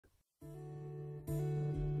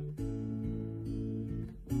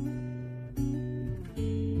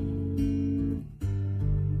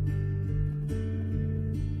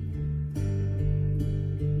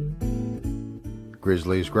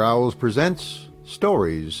Grizzly's Growls presents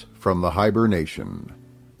Stories from the Hiber-Nation.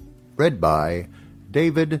 Read by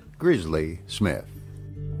David Grizzly Smith.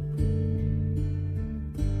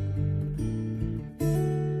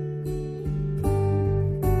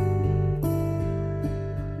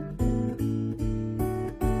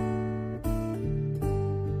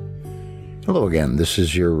 Hello again, this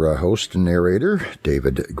is your host and narrator,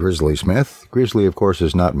 David Grizzly Smith. Grizzly, of course,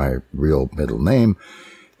 is not my real middle name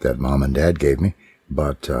that Mom and Dad gave me,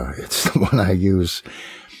 but it's the one I use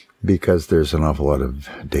because there's an awful lot of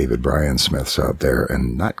David Bryan Smiths out there,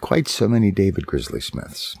 and not quite so many David Grizzly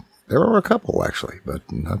Smiths. There are a couple, actually, but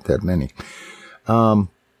not that many.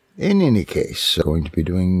 In any case, I'm going to be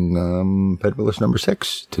doing Federalist number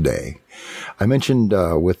 6 today. I mentioned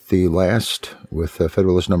with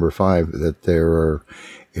Federalist number 5 that there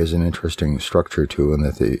is an interesting structure to, and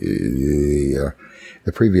that the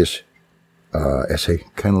previous essay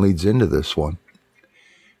kind of leads into this one.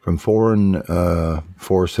 From foreign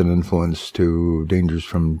force and influence to dangers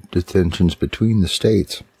from dissensions between the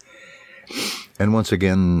states. And once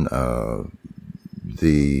again,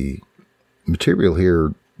 the material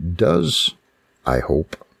here does, I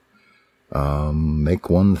hope, make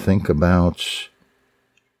one think about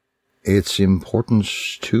its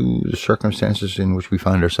importance to the circumstances in which we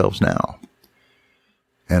find ourselves now.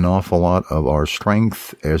 An awful lot of our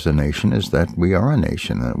strength as a nation is that we are a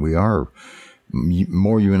nation, that we are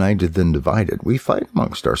more united than divided. We fight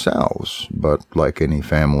amongst ourselves, but like any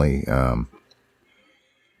family,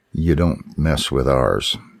 you don't mess with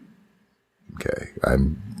ours. Okay,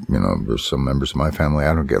 there's some members of my family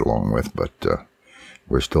I don't get along with, but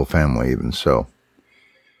we're still family even so.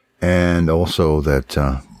 And also that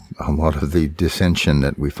a lot of the dissension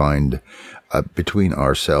that we find between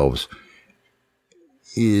ourselves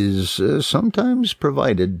is sometimes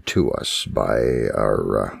provided to us by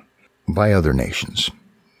other nations.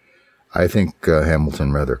 I think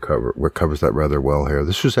Hamilton covers that rather well here.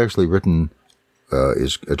 This was actually written,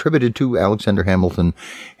 is attributed to Alexander Hamilton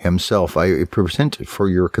himself. I present for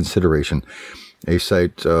your consideration a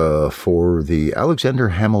site for the Alexander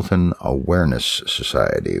Hamilton Awareness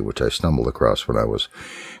Society, which I stumbled across when I was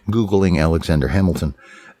Googling Alexander Hamilton.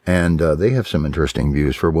 And they have some interesting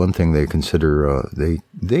views. For one thing, they consider, they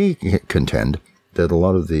contend that a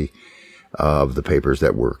lot of the papers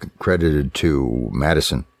that were credited to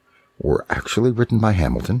Madison were actually written by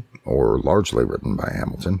Hamilton, or largely written by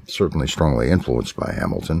Hamilton, certainly strongly influenced by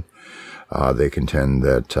Hamilton. They contend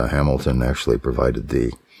that Hamilton actually provided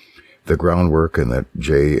the groundwork, and that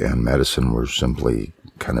Jay and Madison were simply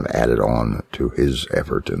kind of added on to his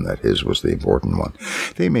effort, and that his was the important one.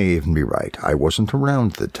 They may even be right. I wasn't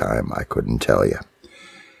around at the time. I couldn't tell you.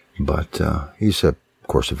 But he's, of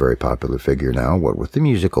course, a very popular figure now, what with the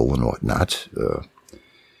musical and whatnot.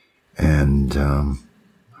 And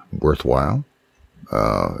worthwhile.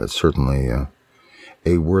 It's certainly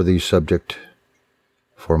a worthy subject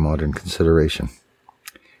for modern consideration.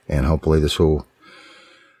 And hopefully this will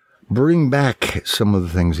bring back some of the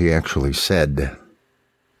things he actually said.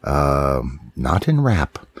 Not in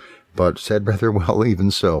rap, but said rather well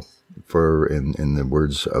even so, in the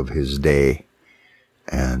words of his day.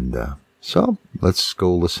 And so let's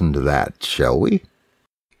go listen to that, shall we?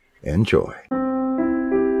 Enjoy.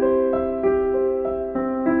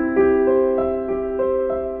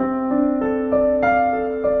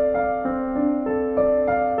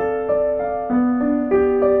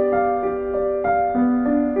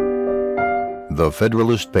 The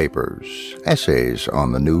Federalist Papers, Essays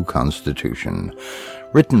on the New Constitution,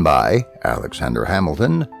 written by Alexander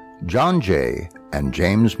Hamilton, John Jay, and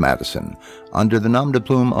James Madison, under the nom de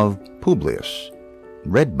plume of Publius,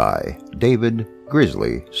 read by David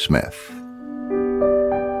Grizzly Smith.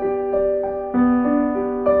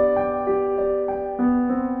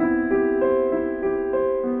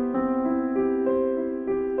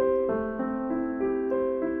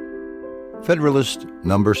 Federalist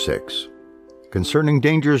number 6. Concerning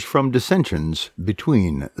dangers from dissensions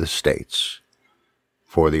between the states.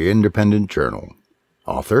 For the Independent Journal.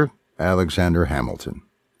 Author, Alexander Hamilton.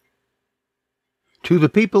 To the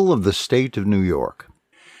people of the state of New York.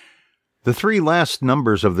 The 3 last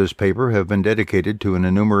numbers of this paper have been dedicated to an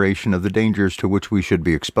enumeration of the dangers to which we should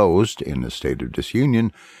be exposed, in a state of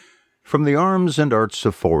disunion, from the arms and arts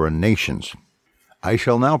of foreign nations. I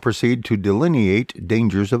shall now proceed to delineate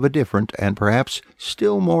dangers of a different and perhaps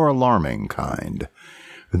still more alarming kind,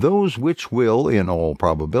 those which will, in all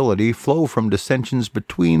probability, flow from dissensions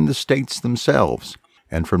between the states themselves,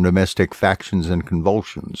 and from domestic factions and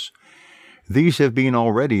convulsions. These have been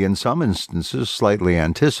already, in some instances, slightly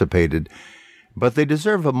anticipated, but they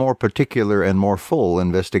deserve a more particular and more full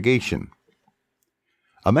investigation.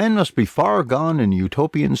 A man must be far gone in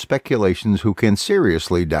utopian speculations who can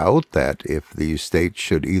seriously doubt that if these states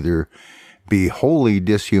should either be wholly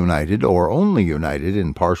disunited or only united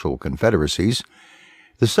in partial confederacies,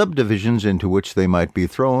 the subdivisions into which they might be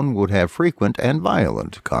thrown would have frequent and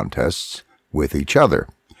violent contests with each other.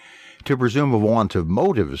 To presume a want of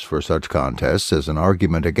motives for such contests as an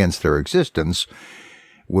argument against their existence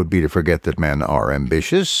would be to forget that men are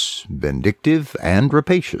ambitious, vindictive, and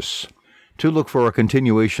rapacious. To look for a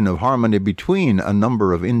continuation of harmony between a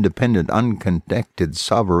number of independent, unconnected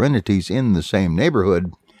sovereignties in the same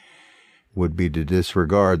neighborhood would be to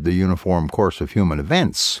disregard the uniform course of human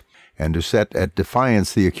events and to set at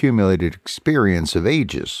defiance the accumulated experience of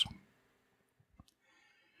ages.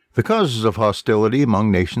 The causes of hostility among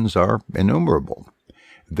nations are innumerable.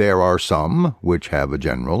 There are some which have a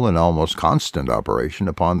general and almost constant operation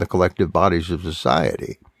upon the collective bodies of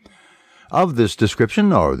society. Of this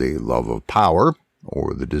description are the love of power,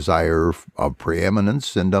 or the desire of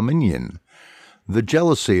preeminence and dominion, the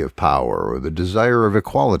jealousy of power, or the desire of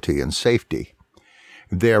equality and safety.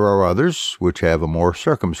 There are others which have a more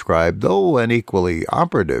circumscribed, though an equally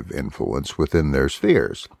operative influence within their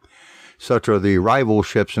spheres. Such are the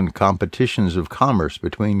rivalships and competitions of commerce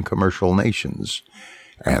between commercial nations.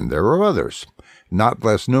 And there are others, not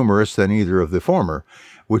less numerous than either of the former,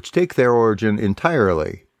 which take their origin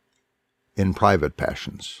entirely in private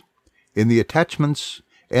passions, in the attachments,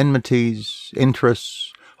 enmities,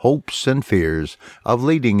 interests, hopes, and fears of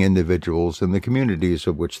leading individuals in the communities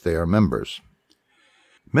of which they are members.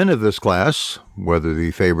 Men of this class, whether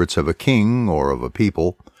the favorites of a king or of a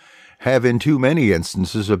people, have in too many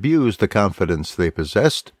instances abused the confidence they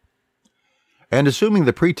possessed, and assuming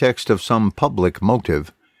the pretext of some public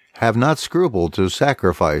motive, have not scrupled to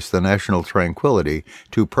sacrifice the national tranquillity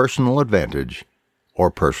to personal advantage or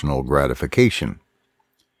personal gratification.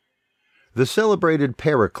 The celebrated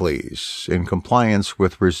Pericles, in compliance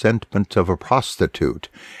with resentment of a prostitute,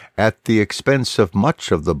 at the expense of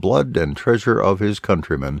much of the blood and treasure of his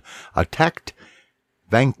countrymen, attacked,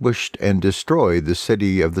 vanquished, and destroyed the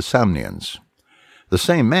city of the Samnians. The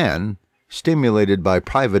same man, stimulated by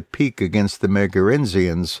private pique against the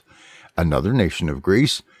Megarensians, another nation of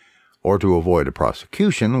Greece, or to avoid a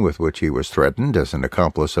prosecution with which he was threatened as an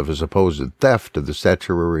accomplice of his supposed theft of the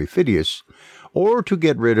statuary Phidias, or to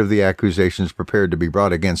get rid of the accusations prepared to be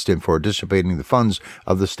brought against him for dissipating the funds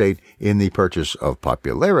of the state in the purchase of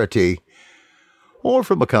popularity, or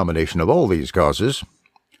from a combination of all these causes,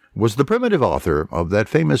 was the primitive author of that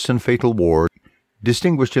famous and fatal war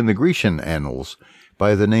distinguished in the Grecian annals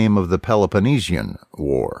by the name of the Peloponnesian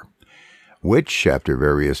War, which, after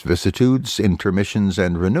various vicissitudes, intermissions,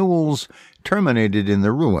 and renewals, terminated in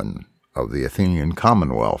the ruin of the Athenian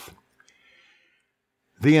Commonwealth.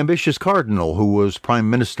 The ambitious cardinal who was prime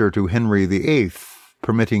minister to Henry VIII,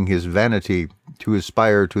 permitting his vanity to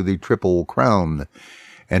aspire to the triple crown,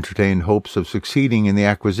 entertained hopes of succeeding in the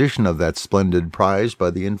acquisition of that splendid prize by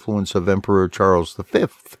the influence of Emperor Charles V.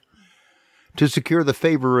 To secure the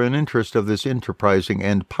favor and interest of this enterprising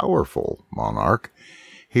and powerful monarch,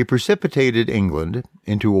 he precipitated England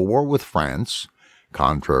into a war with France,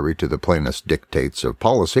 contrary to the plainest dictates of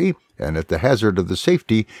policy, and at the hazard of the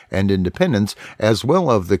safety and independence, as well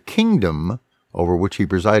of the kingdom over which he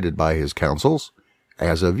presided by his counsels,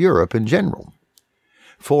 as of Europe in general.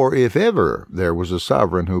 For if ever there was a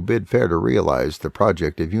sovereign who bid fair to realize the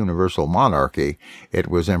project of universal monarchy, it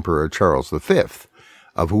was Emperor Charles V,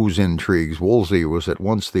 of whose intrigues Wolsey was at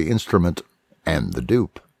once the instrument and the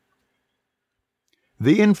dupe.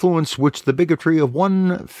 The influence which the bigotry of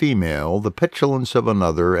one female, the petulance of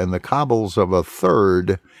another, and the cabals of a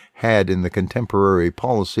third had in the contemporary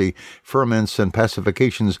policy, ferments, and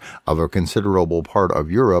pacifications of a considerable part of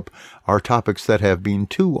Europe are topics that have been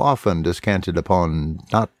too often descanted upon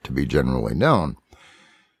not to be generally known.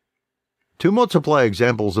 To multiply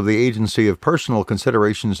examples of the agency of personal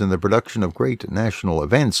considerations in the production of great national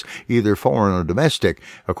events, either foreign or domestic,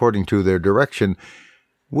 according to their direction,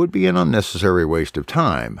 would be an unnecessary waste of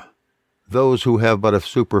time. Those who have but a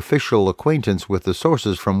superficial acquaintance with the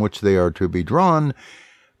sources from which they are to be drawn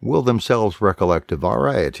will themselves recollect a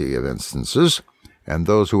variety of instances, and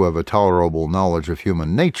those who have a tolerable knowledge of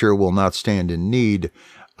human nature will not stand in need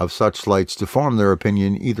of such lights to form their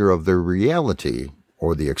opinion either of the reality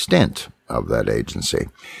or the extent of that agency.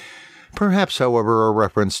 Perhaps, however, a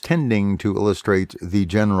reference tending to illustrate the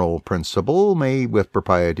general principle may with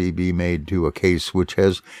propriety be made to a case which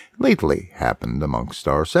has lately happened amongst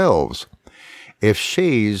ourselves. If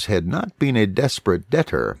Shays had not been a desperate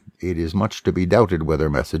debtor, it is much to be doubted whether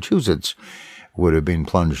Massachusetts would have been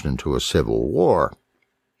plunged into a civil war.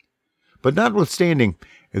 But notwithstanding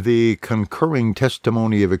the concurring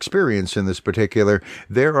testimony of experience in this particular,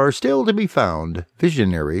 there are still to be found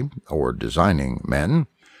visionary or designing men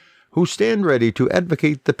who stand ready to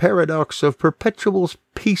advocate the paradox of perpetual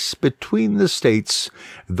peace between the states,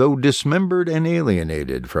 though dismembered and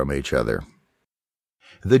alienated from each other.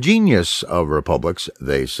 The genius of republics,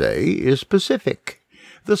 they say, is pacific.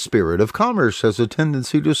 The spirit of commerce has a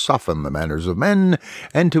tendency to soften the manners of men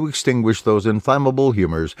and to extinguish those inflammable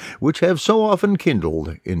humors which have so often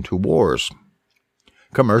kindled into wars.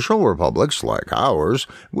 Commercial republics, like ours,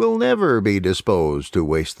 will never be disposed to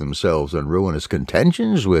waste themselves in ruinous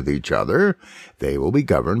contentions with each other. They will be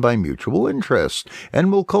governed by mutual interest,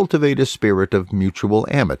 and will cultivate a spirit of mutual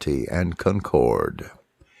amity and concord.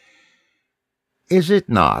 Is it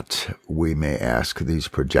not, we may ask these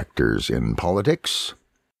projectors in politics,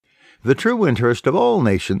 the true interest of all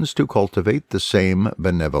nations to cultivate the same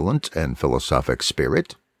benevolent and philosophic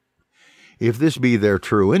spirit? If this be their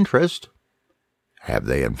true interest, have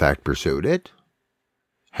they in fact pursued it?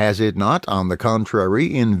 Has it not, on the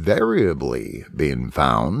contrary, invariably been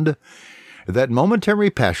found that momentary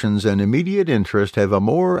passions and immediate interest have a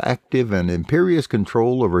more active and imperious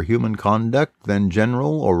control over human conduct than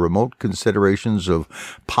general or remote considerations of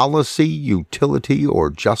policy, utility, or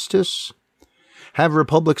justice? Have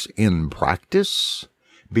republics in practice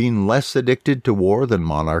been less addicted to war than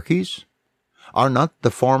monarchies? Are not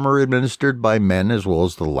the former administered by men as well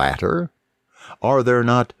as the latter? Are there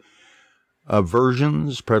not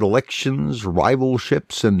aversions, predilections,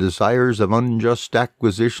 rivalships, and desires of unjust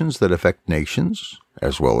acquisitions that affect nations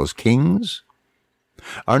as well as kings?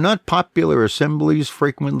 Are not popular assemblies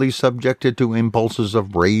frequently subjected to impulses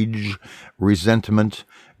of rage, resentment,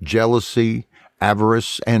 jealousy,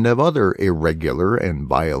 avarice, and of other irregular and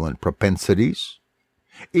violent propensities?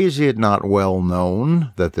 Is it not well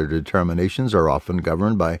known that their determinations are often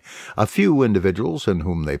governed by a few individuals in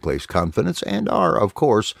whom they place confidence, and are, of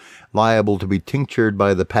course, liable to be tinctured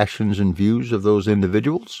by the passions and views of those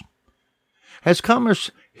individuals? Has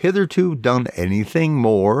commerce hitherto done anything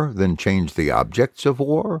more than change the objects of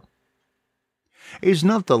war? Is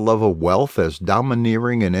not the love of wealth as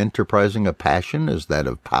domineering and enterprising a passion as that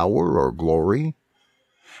of power or glory?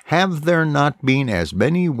 Have there not been as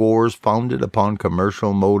many wars founded upon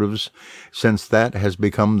commercial motives, since that has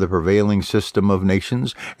become the prevailing system of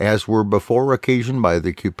nations, as were before occasioned by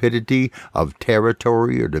the cupidity of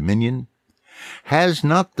territory or dominion? Has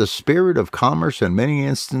not the spirit of commerce in many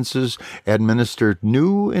instances administered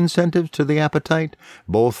new incentives to the appetite,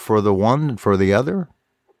 both for the one and for the other?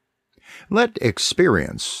 Let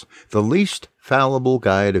experience, the least fallible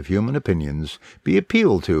guide of human opinions, be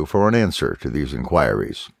appealed to for an answer to these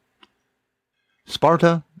inquiries.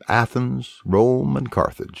 Sparta, Athens, Rome, and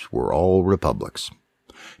Carthage were all republics.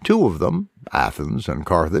 Two of them, Athens and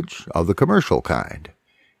Carthage, of the commercial kind.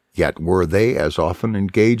 Yet were they as often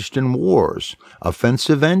engaged in wars,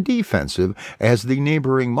 offensive and defensive, as the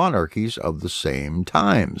neighboring monarchies of the same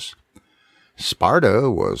times.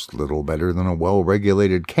 Sparta was little better than a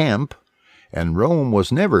well-regulated camp, and Rome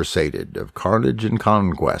was never sated of carnage and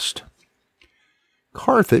conquest.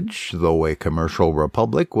 Carthage, though a commercial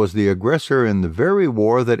republic, was the aggressor in the very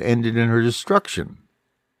war that ended in her destruction.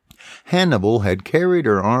 Hannibal had carried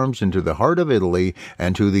her arms into the heart of Italy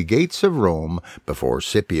and to the gates of Rome, before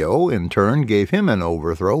Scipio, in turn, gave him an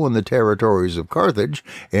overthrow in the territories of Carthage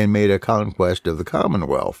and made a conquest of the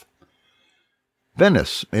Commonwealth.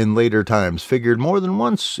 Venice, in later times, figured more than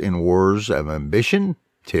once in wars of ambition,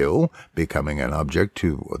 till, becoming an object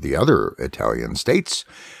to the other Italian states,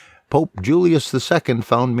 Pope Julius II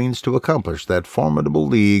found means to accomplish that formidable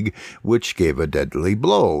league which gave a deadly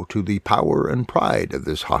blow to the power and pride of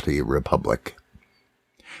this haughty republic.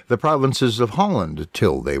 The provinces of Holland,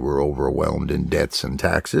 till they were overwhelmed in debts and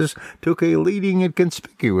taxes, took a leading and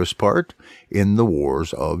conspicuous part in the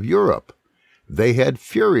wars of Europe. They had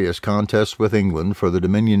furious contests with England for the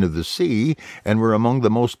dominion of the sea, and were among the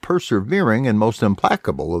most persevering and most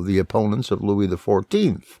implacable of the opponents of Louis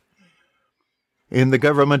XIV. In the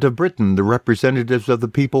government of Britain, the representatives of the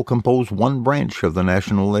people compose one branch of the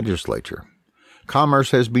national legislature.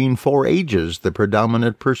 Commerce has been for ages the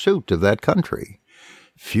predominant pursuit of that country.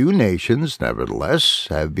 Few nations, nevertheless,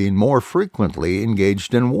 have been more frequently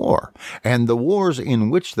engaged in war, and the wars in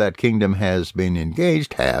which that kingdom has been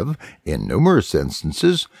engaged have, in numerous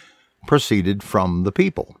instances, proceeded from the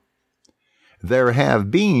people. There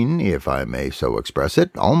have been, if I may so express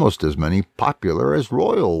it, almost as many popular as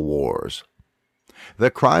royal wars.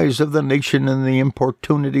 The cries of the nation and the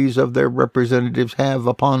importunities of their representatives have,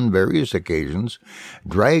 upon various occasions,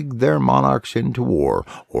 dragged their monarchs into war,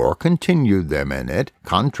 or continued them in it,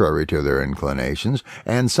 contrary to their inclinations,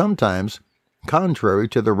 and sometimes contrary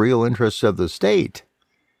to the real interests of the state.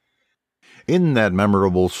 In that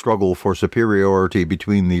memorable struggle for superiority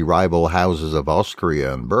between the rival houses of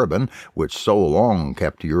Austria and Bourbon, which so long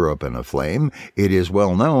kept Europe in a flame, it is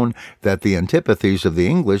well known that the antipathies of the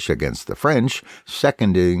English against the French,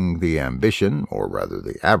 seconding the ambition, or rather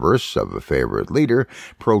the avarice, of a favorite leader,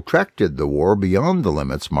 protracted the war beyond the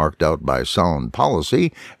limits marked out by sound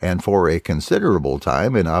policy, and for a considerable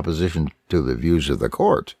time in opposition to the views of the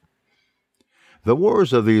court. The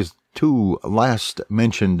wars of these two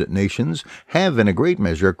last-mentioned nations have in a great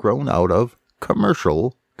measure grown out of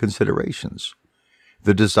commercial considerations.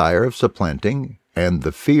 The desire of supplanting and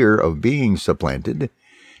the fear of being supplanted,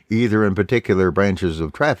 either in particular branches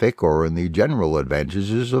of traffic or in the general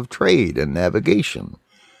advantages of trade and navigation.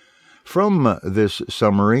 From this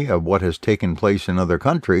summary of what has taken place in other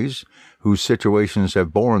countries, whose situations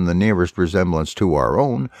have borne the nearest resemblance to our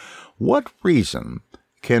own, what reason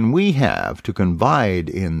can we have to confide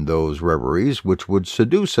in those reveries which would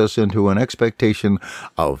seduce us into an expectation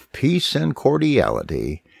of peace and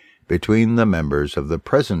cordiality between the members of the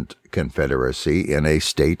present Confederacy in a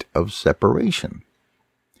state of separation?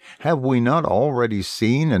 Have we not already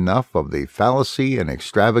seen enough of the fallacy and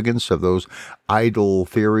extravagance of those idle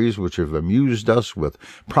theories which have amused us with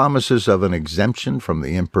promises of an exemption from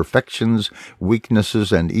the imperfections,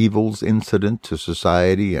 weaknesses, and evils incident to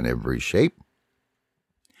society in every shape?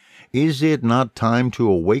 Is it not time to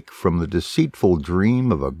awake from the deceitful dream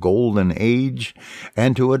of a golden age,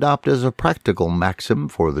 and to adopt as a practical maxim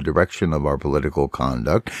for the direction of our political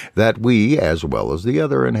conduct that we, as well as the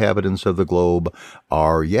other inhabitants of the globe,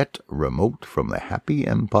 are yet remote from the happy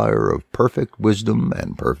empire of perfect wisdom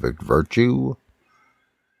and perfect virtue?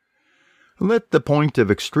 Let the point of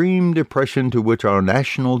extreme depression to which our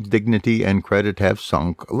national dignity and credit have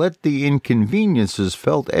sunk, let the inconveniences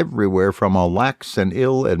felt everywhere from a lax and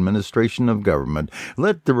ill administration of government,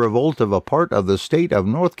 let the revolt of a part of the state of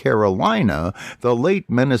North Carolina, the late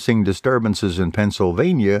menacing disturbances in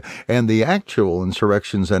Pennsylvania, and the actual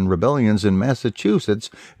insurrections and rebellions in Massachusetts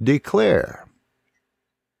declare.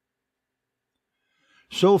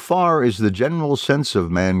 So far is the general sense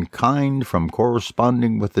of mankind from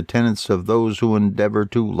corresponding with the tenets of those who endeavor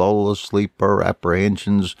to lull asleep our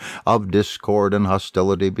apprehensions of discord and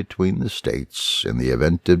hostility between the states in the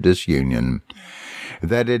event of disunion,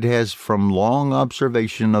 that it has from long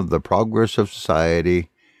observation of the progress of society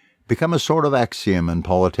become a sort of axiom in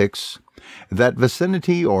politics that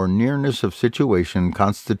vicinity or nearness of situation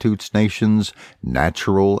constitutes nations'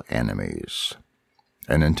 natural enemies.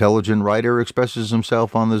 An intelligent writer expresses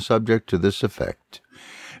himself on the subject to this effect.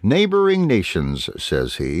 Neighboring nations,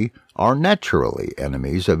 says he, are naturally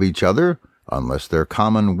enemies of each other, unless their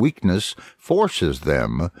common weakness forces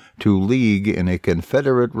them to league in a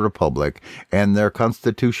confederate republic, and their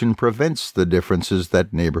constitution prevents the differences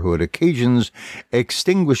that neighborhood occasions,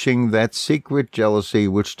 extinguishing that secret jealousy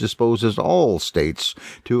which disposes all states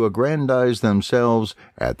to aggrandize themselves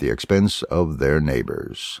at the expense of their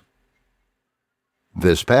neighbors.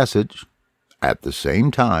 This passage, at the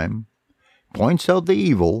same time, points out the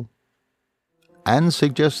evil and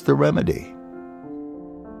suggests the remedy.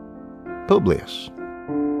 Publius.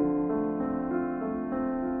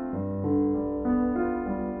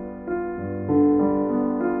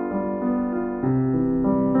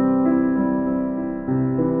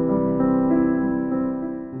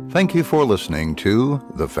 Thank you for listening to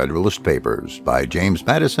The Federalist Papers by James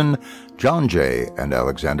Madison, John Jay, and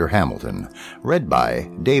Alexander Hamilton, read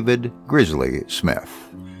by David Grizzly Smith.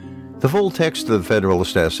 The full text of the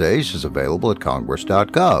Federalist essays is available at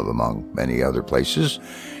Congress.gov, among many other places.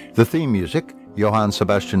 The theme music, Johann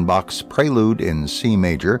Sebastian Bach's Prelude in C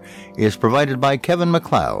major, is provided by Kevin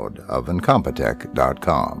MacLeod of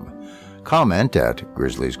Incompetech.com. Comment at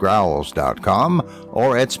grizzliesgrowls.com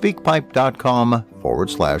or at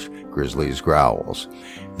speakpipe.com/grizzliesgrowls.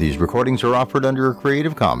 These recordings are offered under a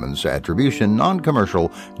Creative Commons Attribution,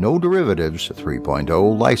 Non-Commercial, No Derivatives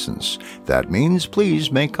 3.0 license. That means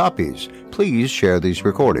please make copies. Please share these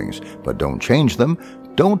recordings, but don't change them,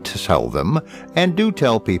 don't sell them, and do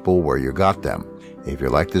tell people where you got them. If you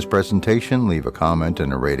like this presentation, leave a comment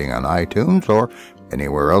and a rating on iTunes or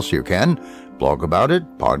anywhere else you can. Blog about it,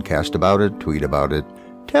 podcast about it, tweet about it.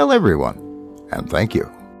 Tell everyone. And thank you.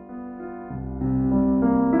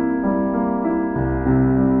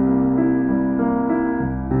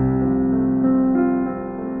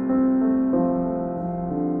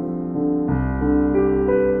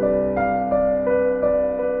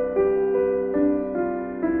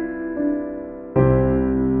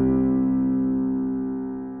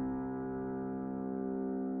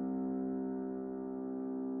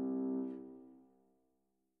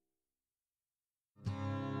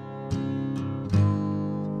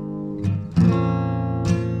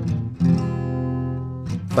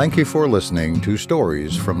 Thank you for listening to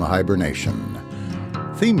Stories from the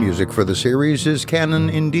Hiber-Nation. Theme music for the series is Canon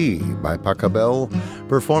in D by Pachelbel,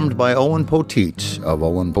 performed by Owen Poteat of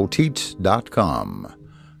owenpoteat.com.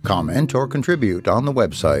 Comment or contribute on the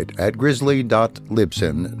website at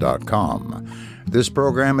grizzly.libsyn.com. This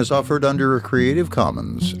program is offered under a Creative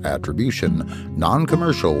Commons Attribution,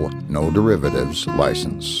 Non-Commercial, No Derivatives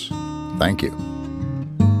license. Thank you.